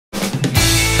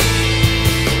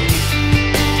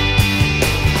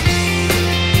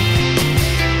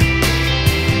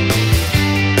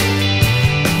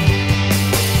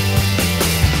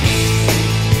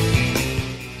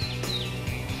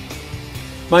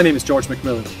My name is George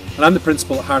McMillan and I'm the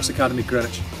principal at Academy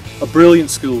Greenwich, a brilliant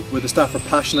school where the staff are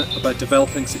passionate about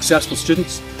developing successful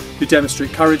students who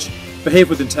demonstrate courage, behave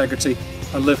with integrity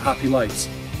and live happy lives.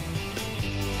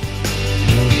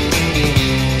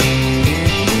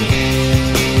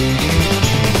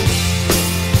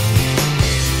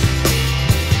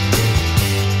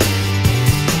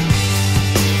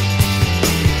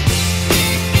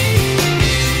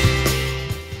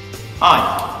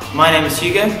 Hi, my name is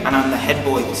Hugo and I'm the head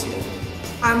boy this year.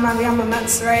 I'm Mariama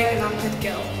Matsuri and I'm head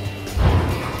girl.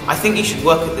 I think you should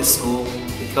work at this school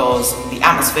because the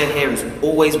atmosphere here is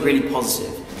always really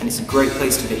positive and it's a great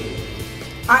place to be.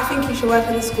 I think you should work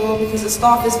at the school because the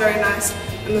staff is very nice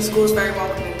and the school is very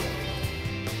welcoming.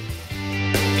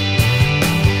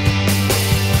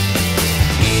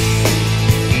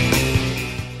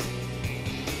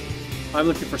 I'm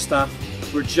looking for staff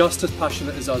who are just as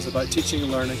passionate as us about teaching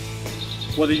and learning,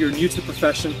 whether you're new to the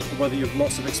profession or whether you have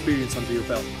lots of experience under your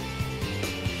belt.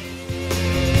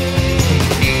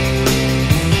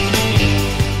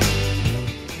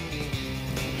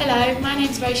 Hello, my name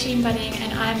is Roisin Bunning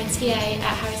and I am a TA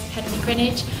at Academy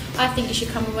Greenwich. I think you should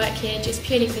come and work here just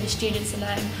purely for the students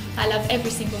alone. I love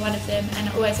every single one of them and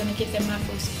I always want to give them my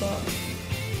full support.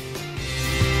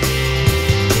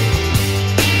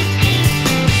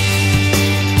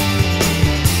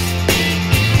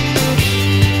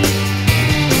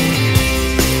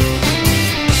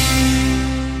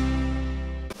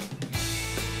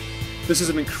 This is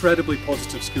an incredibly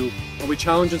positive school and we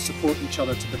challenge and support each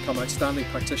other to become outstanding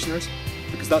practitioners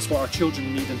because that's what our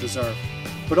children need and deserve,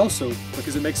 but also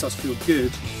because it makes us feel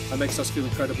good and makes us feel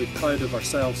incredibly proud of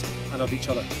ourselves and of each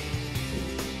other.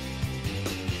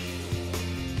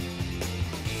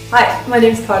 Hi, my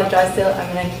name is Carly Drysdale.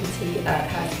 I'm an NQT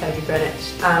at Academy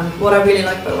Greenwich. What I really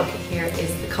like about working here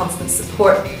is the constant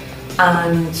support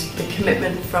and the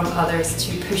commitment from others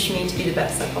to push me to be the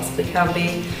best I possibly can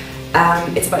be.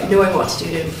 It's about knowing what to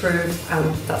do to improve,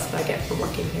 and that's what I get from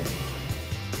working here.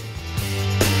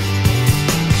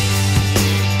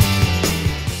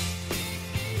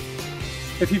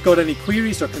 If you've got any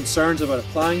queries or concerns about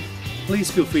applying, please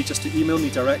feel free just to email me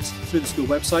direct through the school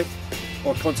website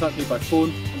or contact me by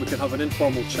phone and we can have an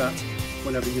informal chat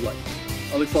whenever you like.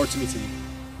 I look forward to meeting you.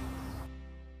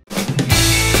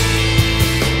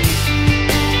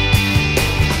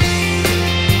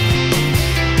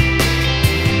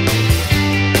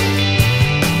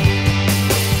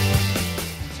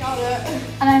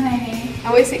 And I'm Amy,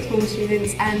 and we're sixth form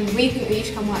students, and we think that you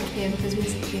should come work here because we're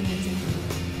simply amazing.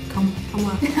 Come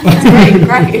work. It's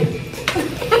great.